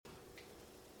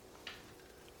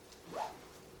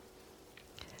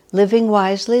Living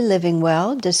Wisely, Living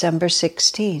Well, December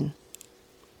 16.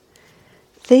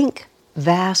 Think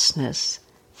vastness.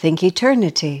 Think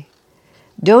eternity.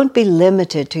 Don't be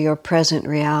limited to your present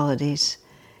realities.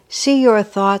 See your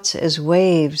thoughts as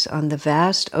waves on the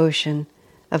vast ocean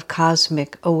of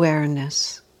cosmic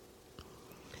awareness.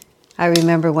 I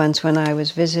remember once when I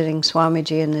was visiting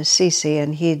Swamiji in Assisi,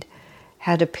 and he'd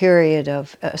had a period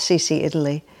of, Assisi,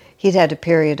 Italy, he'd had a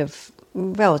period of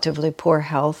relatively poor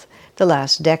health the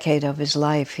last decade of his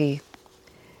life.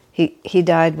 He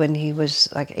died when he was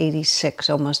like 86,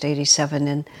 almost 87,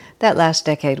 and that last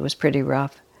decade was pretty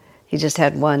rough. He just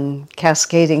had one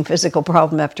cascading physical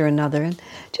problem after another. And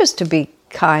just to be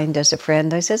kind as a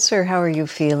friend, I said, "Sir, how are you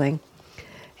feeling?"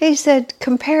 He said,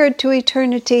 "Compared to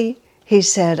eternity," he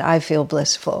said, "I feel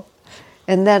blissful."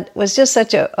 And that was just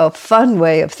such a fun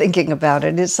way of thinking about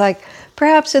it. It's like,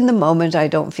 perhaps in the moment I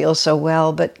don't feel so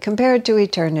well, but compared to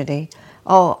eternity,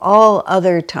 all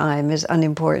other time is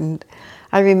unimportant.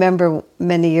 I remember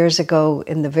many years ago,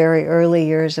 in the very early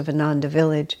years of Ananda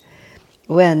Village,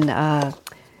 when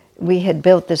we had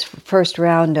built this first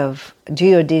round of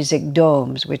geodesic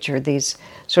domes, which are these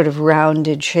sort of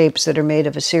rounded shapes that are made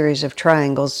of a series of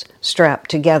triangles strapped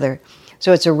together.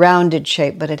 So it's a rounded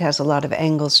shape, but it has a lot of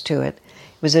angles to it.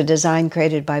 It was a design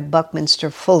created by Buckminster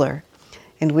Fuller,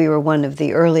 and we were one of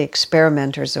the early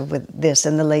experimenters with this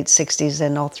in the late 60s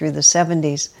and all through the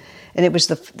 70s. And it was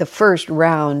the first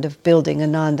round of building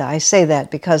Ananda. I say that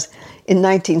because in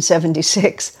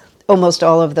 1976, almost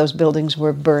all of those buildings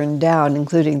were burned down,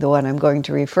 including the one I'm going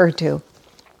to refer to.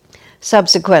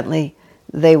 Subsequently,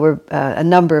 they were a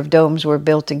number of domes were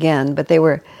built again, but they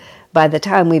were, by the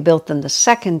time we built them the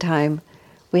second time,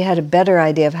 we had a better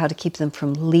idea of how to keep them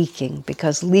from leaking,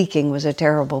 because leaking was a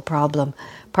terrible problem.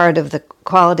 Part of the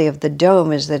quality of the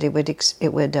dome is that it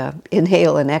would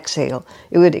inhale and exhale.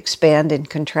 It would expand and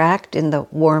contract in the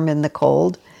warm and the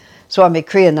cold. Swami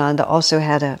Kriyananda also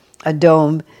had a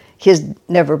dome. His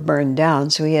never burned down,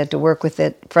 so he had to work with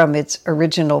it from its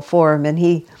original form, and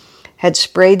he had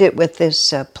sprayed it with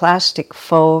this plastic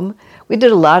foam. We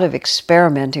did a lot of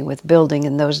experimenting with building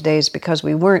in those days because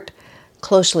we weren't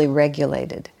closely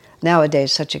regulated.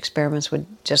 Nowadays, such experiments would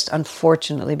just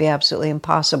unfortunately be absolutely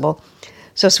impossible.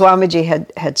 So Swamiji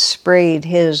had sprayed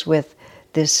his with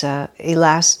this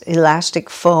elastic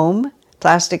foam,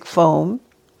 plastic foam.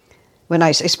 When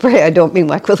I say spray, I don't mean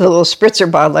like with a little spritzer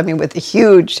bottle. I mean with a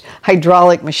huge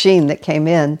hydraulic machine that came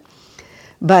in.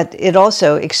 But it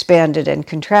also expanded and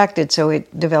contracted, so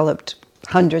it developed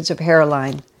hundreds of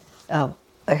hairline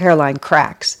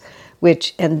cracks.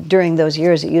 And during those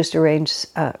years, it used to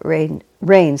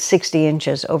rain 60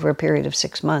 inches over a period of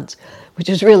 6 months, which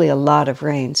is really a lot of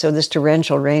rain. So this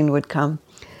torrential rain would come.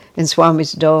 In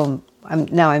Swami's dome,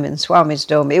 now I'm in Swami's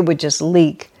dome, it would just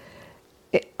leak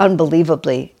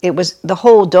unbelievably. The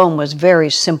whole dome was very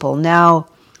simple. Now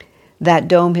that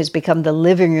dome has become the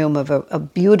living room of a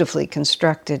beautifully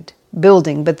constructed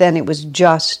building, but then it was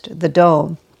just the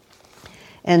dome.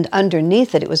 And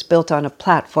underneath it, it was built on a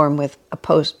platform with a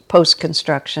post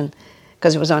construction,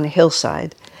 because it was on a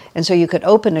hillside. And so you could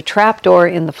open a trapdoor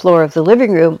in the floor of the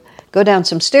living room, go down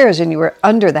some stairs, and you were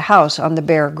under the house on the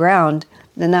bare ground,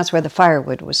 and that's where the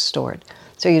firewood was stored.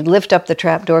 So you'd lift up the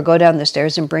trapdoor, go down the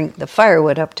stairs, and bring the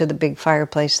firewood up to the big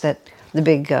fireplace, the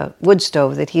big wood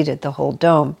stove that heated the whole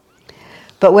dome.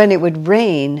 But when it would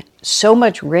rain, so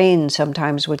much rain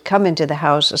sometimes would come into the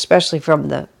house, especially from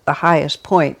the highest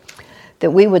point, that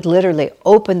we would literally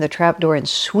open the trapdoor and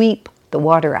sweep the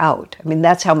water out. I mean,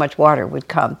 that's how much water would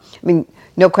come. I mean,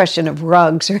 no question of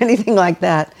rugs or anything like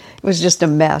that. It was just a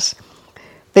mess.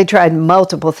 They tried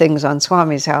multiple things on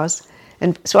Swami's house,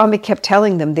 and Swami kept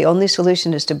telling them the only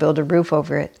solution is to build a roof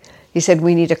over it. He said,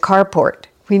 "We need a carport.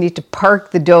 We need to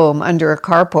park the dome under a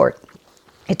carport."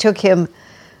 It took him,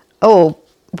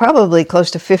 probably close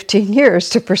to 15 years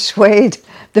to persuade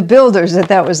the builders that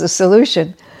that was the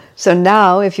solution. So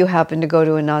now, if you happen to go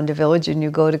to Ananda Village and you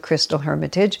go to Crystal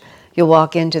Hermitage, you'll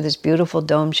walk into this beautiful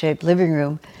dome-shaped living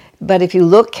room. But if you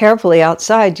look carefully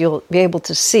outside, you'll be able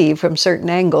to see from certain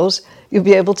angles, you'll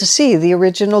be able to see the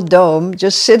original dome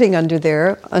just sitting under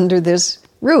this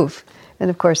roof. And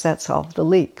of course, that solved the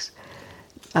leaks.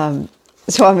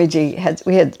 Swamiji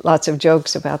we had lots of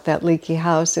jokes about that leaky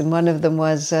house, and one of them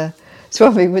was,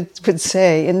 Swami would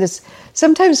say,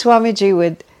 sometimes Swamiji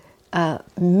would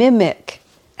mimic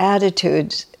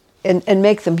attitudes and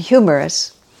make them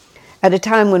humorous at a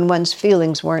time when one's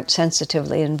feelings weren't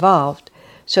sensitively involved,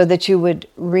 so that you would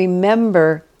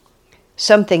remember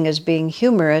something as being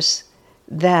humorous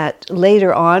that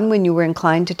later on, when you were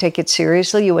inclined to take it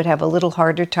seriously, you would have a little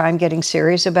harder time getting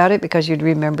serious about it because you'd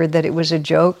remembered that it was a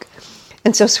joke.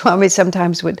 And so Swami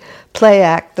sometimes would play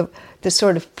act the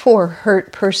sort of poor,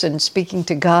 hurt person speaking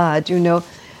to God,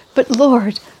 But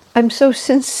Lord, I'm so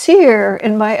sincere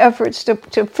in my efforts to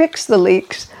fix the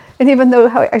leaks. And even though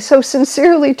I so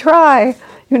sincerely try,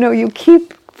 you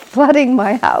keep flooding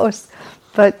my house.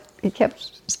 But he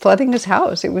kept flooding his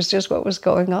house. It was just what was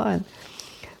going on.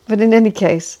 But in any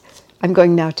case, I'm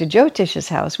going now to Jyotish's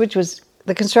house,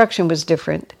 the construction was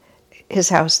different. His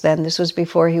house then, this was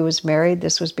before he was married.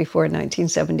 This was before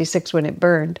 1976 when it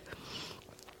burned.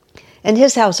 And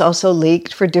his house also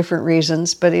leaked for different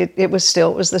reasons, but it was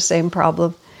the same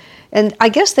problem. And I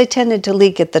guess they tended to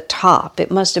leak at the top.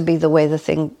 It must have been the way the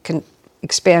thing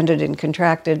expanded and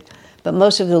contracted, but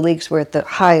most of the leaks were at the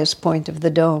highest point of the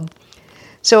dome.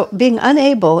 So being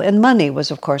unable, and money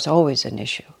was of course always an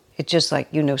issue. It's just like,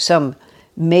 some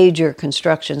major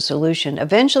construction solution.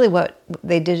 Eventually what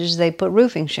they did is they put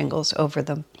roofing shingles over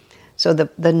them. So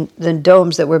the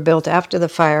domes that were built after the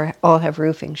fire all have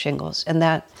roofing shingles, and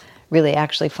that really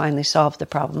actually finally solved the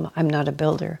problem. I'm not a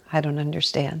builder. I don't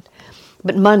understand.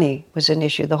 But money was an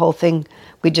issue. The whole thing,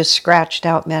 we just scratched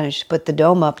out, managed to put the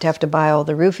dome up, to have to buy all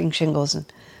the roofing shingles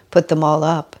and put them all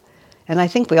up. And I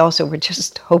think we also were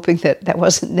just hoping that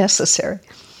wasn't necessary.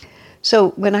 So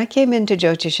when I came into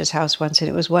Jyotish's house once, and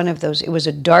it was one of those, it was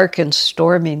a dark and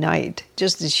stormy night.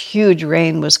 Just this huge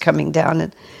rain was coming down,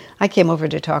 and I came over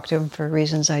to talk to him for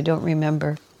reasons I don't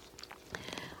remember.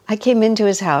 I came into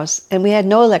his house, and we had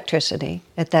no electricity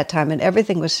at that time, and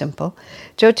everything was simple.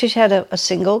 Jyotish had a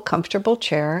single comfortable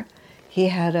chair. He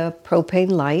had a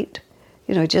propane light,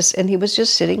 and he was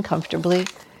just sitting comfortably,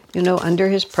 under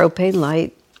his propane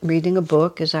light, reading a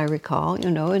book, as I recall,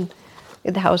 and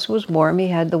the house was warm. He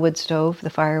had the wood stove, the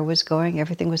fire was going,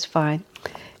 everything was fine,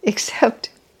 except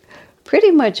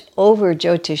pretty much over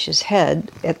Jyotish's head,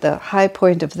 at the high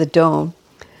point of the dome,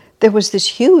 there was this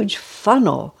huge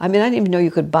funnel. I mean, I didn't even know you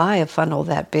could buy a funnel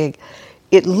that big.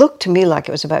 It looked to me like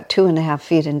it was about 2.5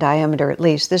 feet in diameter at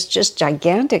least, this just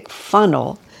gigantic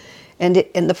funnel. And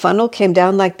the funnel came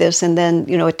down like this, and then,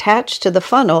 attached to the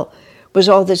funnel was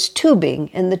all this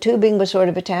tubing, and the tubing was sort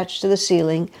of attached to the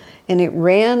ceiling, and it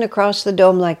ran across the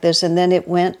dome like this, and then it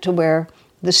went to where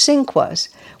the sink was.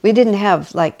 We didn't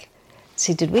have,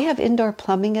 did we have indoor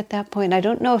plumbing at that point? I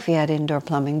don't know if he had indoor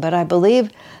plumbing, but I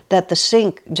believe that the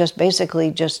sink just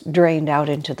drained out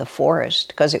into the forest,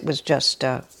 because it was just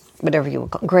whatever you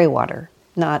would call gray water,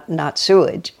 not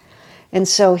sewage. And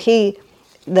so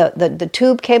the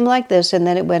tube came like this, and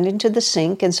then it went into the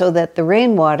sink, and so that the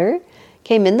rainwater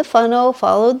came in the funnel,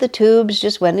 followed the tubes,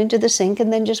 just went into the sink,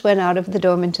 and then just went out of the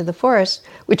dome into the forest,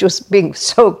 which was being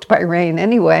soaked by rain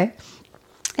anyway.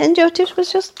 And Jyotish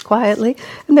was just quietly,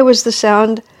 and there was the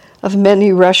sound of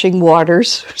many rushing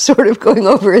waters sort of going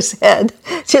over his head,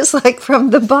 just like from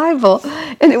the Bible.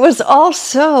 And it was all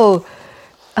so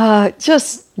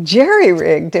just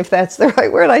jerry-rigged, if that's the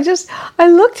right word. I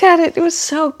looked at it, it was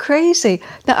so crazy.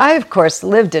 Now, I, of course,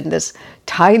 lived in this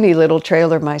tiny little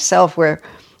trailer myself where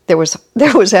there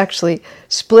was actually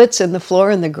splits in the floor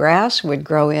and the grass would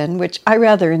grow in, which I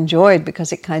rather enjoyed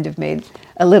because it kind of made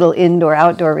a little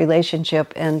indoor-outdoor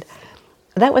relationship. And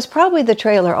that was probably the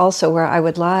trailer also where I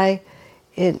would lie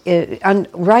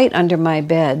right under my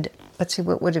bed. Let's see,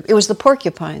 it was the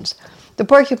porcupines. The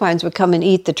porcupines would come and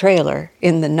eat the trailer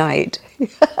in the night.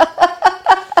 I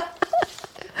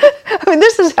mean,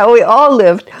 this is how we all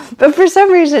lived. But for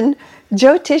some reason,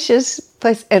 Jyotish's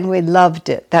place, and we loved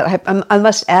it. I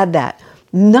must add that.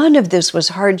 None of this was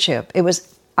hardship.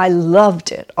 I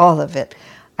loved it, all of it.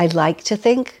 I'd like to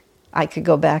think I could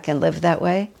go back and live that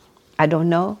way. I don't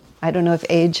know. I don't know if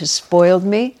age has spoiled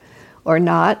me or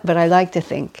not, but I like to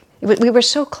think. We were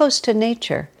so close to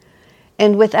nature.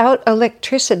 And without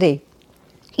electricity,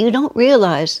 you don't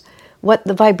realize what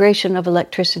the vibration of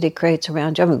electricity creates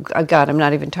around you. I mean, God, I'm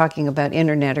not even talking about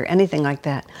internet or anything like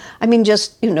that. I mean,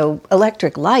 just,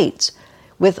 electric lights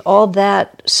with all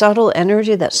that subtle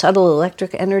energy, that subtle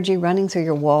electric energy running through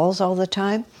your walls all the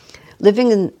time.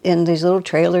 Living in these little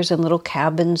trailers and little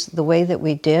cabins the way that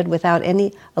we did without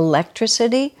any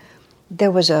electricity,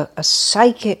 there was a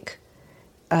psychic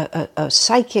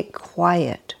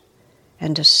quiet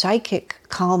and a psychic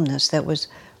calmness that was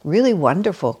really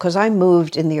wonderful, because I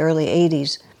moved in the early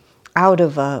 80s out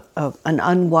of an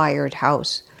unwired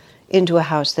house into a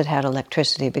house that had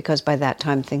electricity, because by that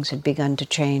time things had begun to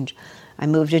change. I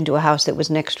moved into a house that was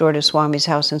next door to Swami's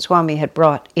house, and Swami had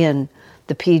brought in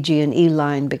the PG&E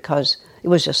line because it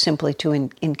was just simply too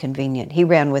inconvenient. He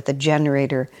ran with a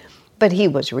generator, but he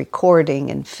was recording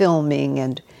and filming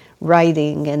and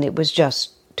writing, and it was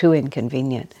just too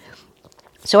inconvenient.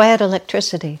 So I had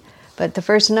electricity. But the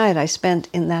first night I spent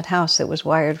in that house that was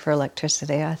wired for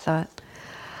electricity, I thought,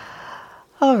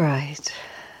 All right.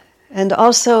 And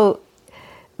also,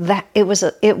 that it was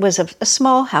a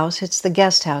small house. It's the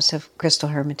guest house of Crystal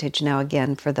Hermitage. Now,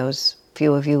 again, for those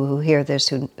few of you who hear this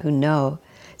who know,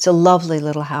 it's a lovely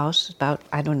little house, about,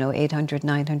 800,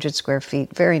 900 square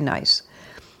feet, very nice.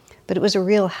 But it was a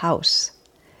real house.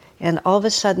 And all of a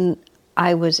sudden,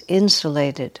 I was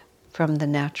insulated from the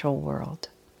natural world.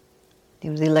 The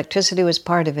electricity was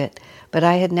part of it, but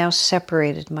I had now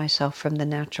separated myself from the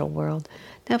natural world.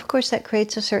 Now, of course, that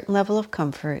creates a certain level of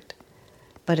comfort,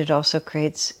 but it also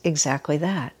creates exactly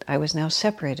that. I was now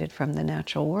separated from the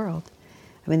natural world.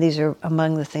 I mean, these are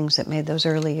among the things that made those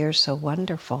early years so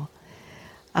wonderful.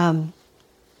 I'm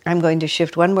going to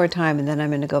shift one more time, and then I'm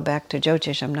going to go back to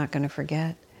Jyotish. I'm not going to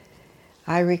forget.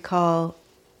 I recall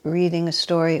reading a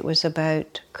story. It was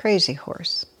about Crazy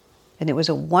Horse, and it was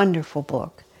a wonderful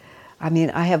book. I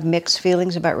mean, I have mixed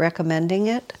feelings about recommending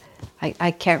it.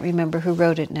 I can't remember who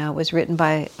wrote it now. It was written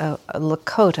by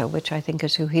Lakota, which I think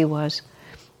is who he was.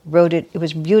 Wrote it. It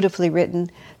was beautifully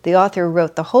written. The author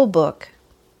wrote the whole book.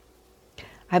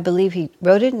 I believe he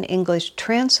wrote it in English,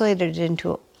 translated it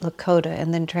into Lakota,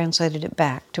 and then translated it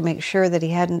back to make sure that he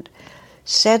hadn't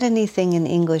said anything in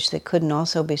English that couldn't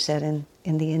also be said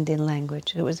in the Indian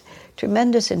language. It was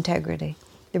tremendous integrity.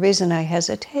 The reason I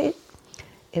hesitate,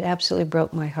 it absolutely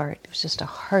broke my heart. It was just a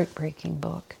heartbreaking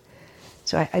book.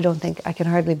 So I don't think, I can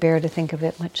hardly bear to think of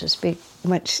it what to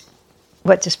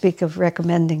speak of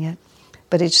recommending it.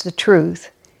 But it's the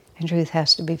truth, and truth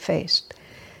has to be faced.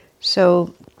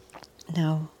 So,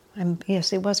 no,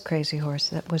 yes, it was Crazy Horse.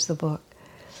 That was the book.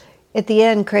 At the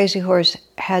end, Crazy Horse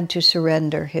had to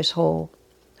surrender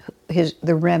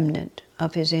the remnant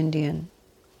of his Indian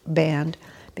band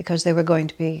because they were going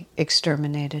to be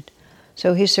exterminated.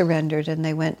 So he surrendered, and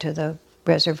they went to the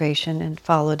reservation and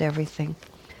followed everything.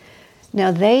 Now,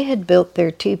 they had built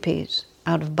their teepees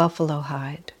out of buffalo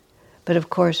hide. But of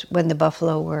course, when the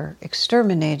buffalo were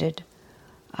exterminated,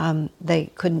 they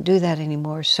couldn't do that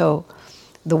anymore. So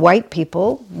the white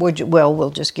people would, well,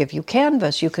 we'll just give you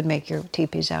canvas. You could make your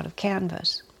teepees out of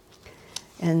canvas.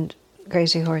 And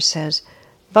Crazy Horse says,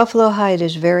 buffalo hide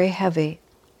is very heavy,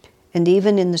 and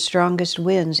even in the strongest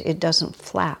winds, it doesn't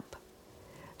flap.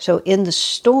 So in the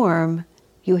storm,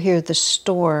 you hear the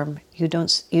storm. You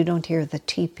don't hear the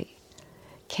teepee.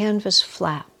 Canvas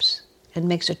flaps and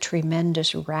makes a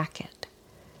tremendous racket.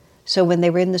 So when they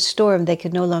were in the storm, they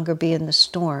could no longer be in the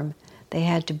storm. They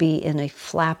had to be in a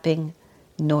flapping,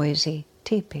 noisy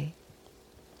teepee.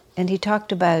 And he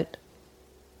talked about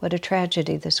what a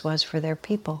tragedy this was for their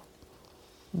people,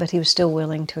 but he was still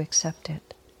willing to accept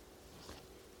it.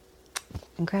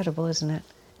 Incredible, isn't it?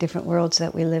 Different worlds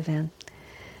that we live in.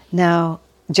 Now,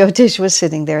 Jyotish was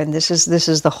sitting there, and this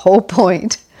is the whole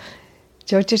point.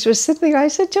 Jyotish was sitting there. I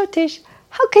said, Jyotish,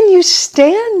 how can you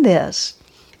stand this?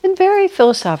 And very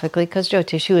philosophically, because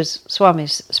Jyotish, who is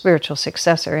Swami's spiritual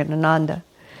successor in Ananda,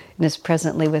 and is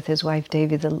presently with his wife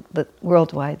Devi, the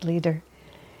worldwide leader,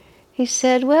 he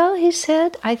said,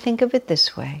 I think of it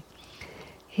this way.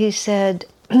 He said,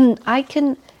 I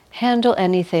can handle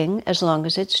anything as long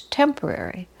as it's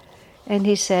temporary. And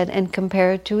he said, and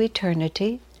compared to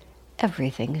eternity,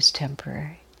 everything is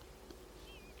temporary.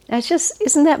 That's just,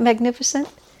 isn't that magnificent?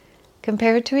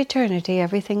 Compared to eternity,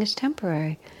 everything is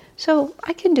temporary. So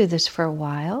I can do this for a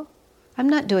while. I'm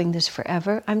not doing this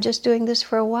forever. I'm just doing this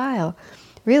for a while.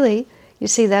 Really, you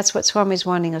see, that's what Swami's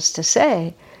wanting us to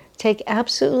say. Take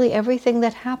absolutely everything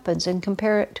that happens and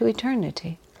compare it to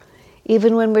eternity.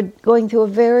 Even when we're going through a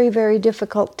very, very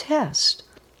difficult test.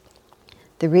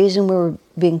 The reason we're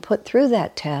being put through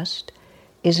that test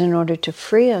is in order to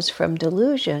free us from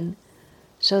delusion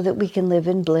so that we can live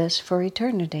in bliss for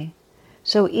eternity.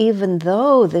 So even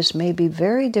though this may be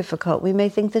very difficult, we may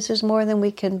think this is more than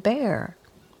we can bear.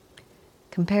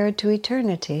 Compared to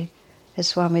eternity,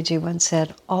 as Swamiji once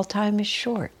said, all time is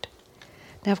short.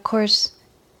 Now, of course,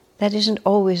 that isn't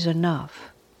always enough.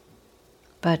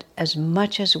 But as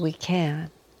much as we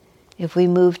can, if we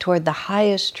move toward the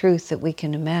highest truth that we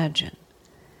can imagine,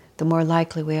 the more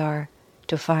likely we are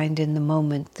to find in the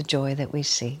moment the joy that we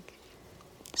seek.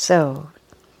 So,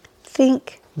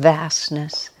 think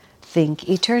vastness, think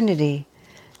eternity.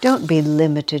 Don't be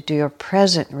limited to your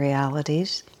present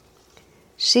realities.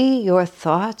 See your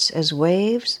thoughts as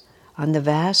waves on the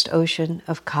vast ocean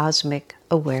of cosmic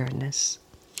awareness.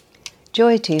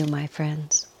 Joy to you, my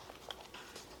friends.